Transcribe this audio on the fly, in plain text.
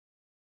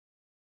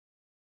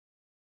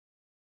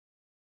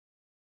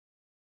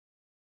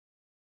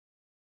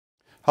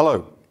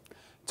Hello.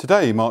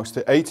 Today marks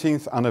the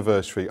 18th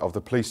anniversary of the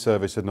Police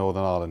Service in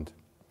Northern Ireland.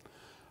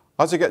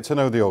 As I get to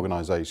know the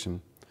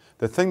organisation,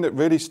 the thing that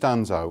really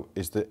stands out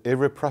is the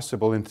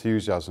irrepressible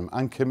enthusiasm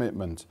and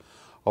commitment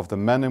of the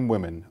men and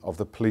women of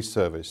the police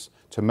service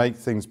to make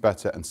things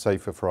better and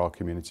safer for our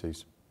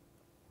communities.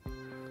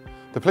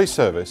 The police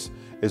service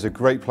is a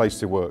great place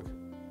to work,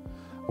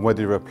 and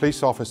whether you're a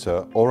police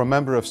officer or a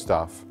member of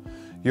staff,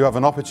 you have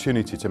an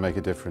opportunity to make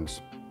a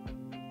difference.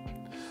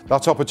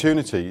 That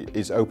opportunity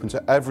is open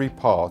to every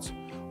part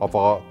of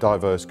our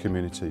diverse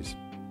communities.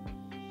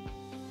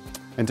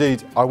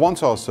 Indeed, I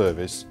want our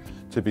service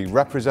to be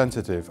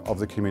representative of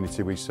the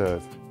community we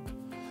serve.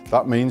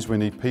 That means we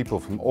need people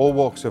from all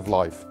walks of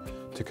life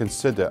to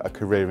consider a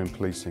career in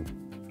policing.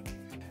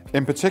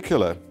 In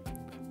particular,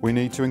 we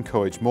need to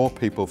encourage more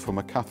people from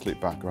a Catholic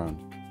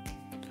background,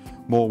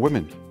 more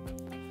women,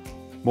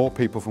 more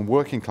people from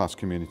working class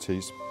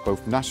communities,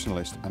 both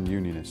nationalist and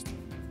unionist,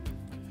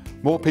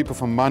 more people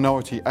from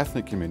minority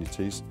ethnic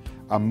communities,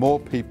 and more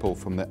people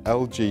from the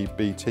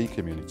LGBT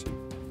community.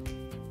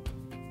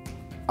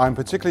 I'm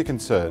particularly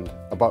concerned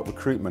about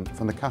recruitment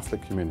from the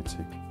Catholic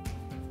community.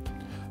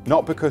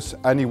 Not because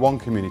any one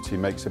community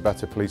makes a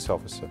better police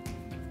officer,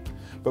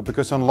 but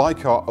because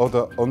unlike our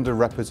other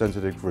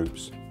underrepresented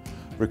groups,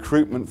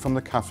 recruitment from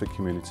the Catholic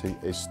community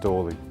is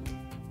stalling.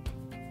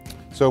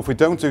 So if we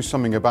don't do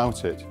something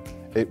about it,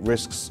 it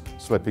risks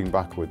slipping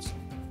backwards.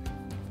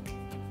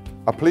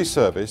 A police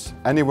service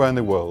anywhere in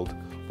the world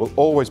will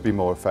always be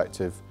more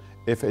effective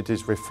if it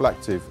is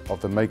reflective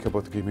of the makeup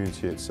of the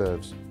community it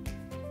serves.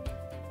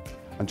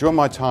 And during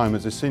my time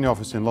as a senior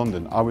officer in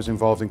London, I was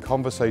involved in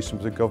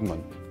conversations with the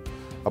government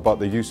about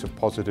the use of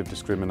positive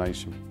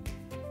discrimination.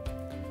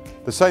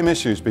 The same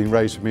issue has been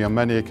raised with me on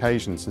many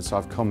occasions since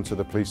I've come to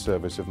the Police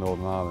Service of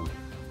Northern Ireland.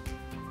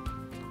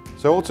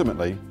 So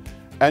ultimately,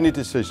 any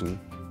decision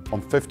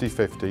on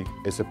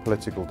 50-50 is a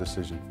political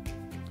decision.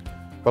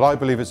 But I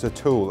believe it's a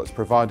tool that's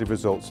provided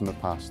results in the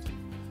past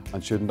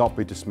and should not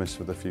be dismissed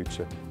for the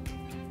future.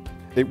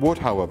 It would,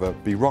 however,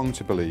 be wrong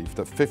to believe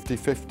that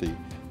 50-50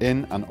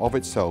 in and of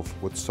itself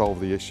would solve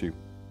the issue.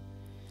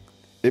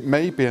 It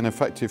may be an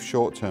effective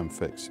short-term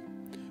fix,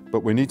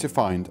 but we need to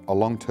find a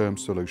long-term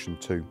solution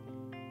too.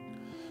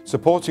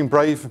 Supporting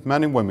brave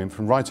men and women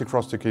from right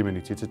across the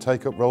community to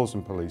take up roles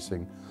in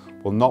policing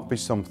will not be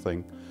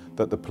something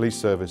that the police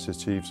service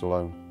achieves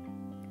alone.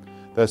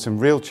 There are some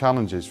real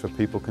challenges for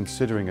people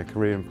considering a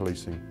career in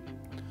policing.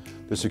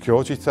 The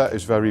security threat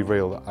is very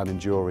real and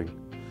enduring,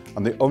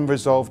 and the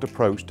unresolved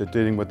approach to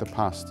dealing with the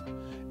past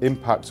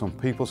impacts on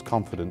people's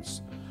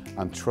confidence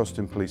and trust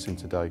in policing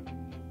today.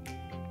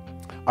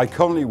 I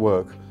currently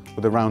work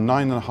with around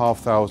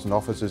 9,500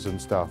 officers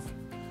and staff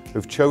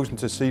who've chosen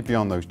to see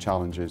beyond those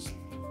challenges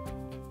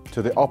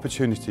to the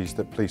opportunities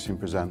that policing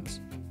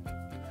presents.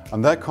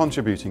 And they're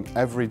contributing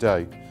every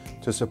day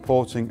to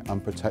supporting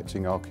and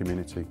protecting our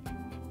community.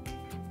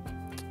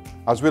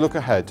 As we look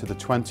ahead to the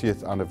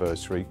 20th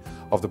anniversary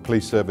of the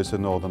Police Service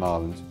in Northern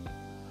Ireland,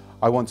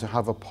 I want to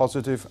have a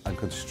positive and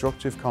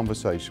constructive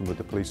conversation with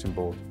the Policing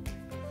Board,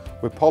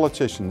 with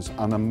politicians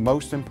and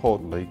most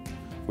importantly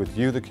with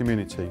you, the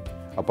community,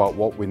 about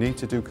what we need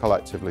to do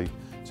collectively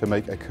to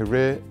make a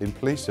career in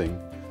policing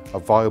a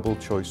viable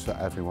choice for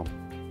everyone.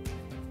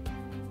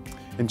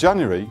 In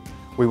January,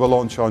 we will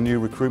launch our new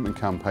recruitment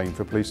campaign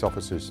for police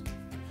officers.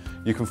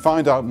 You can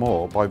find out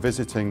more by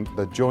visiting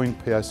the Join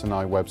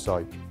PSNI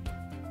website.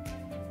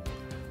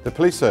 The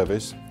police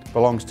service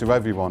belongs to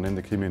everyone in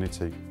the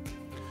community,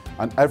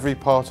 and every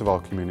part of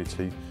our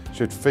community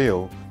should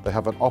feel they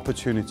have an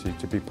opportunity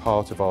to be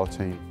part of our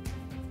team.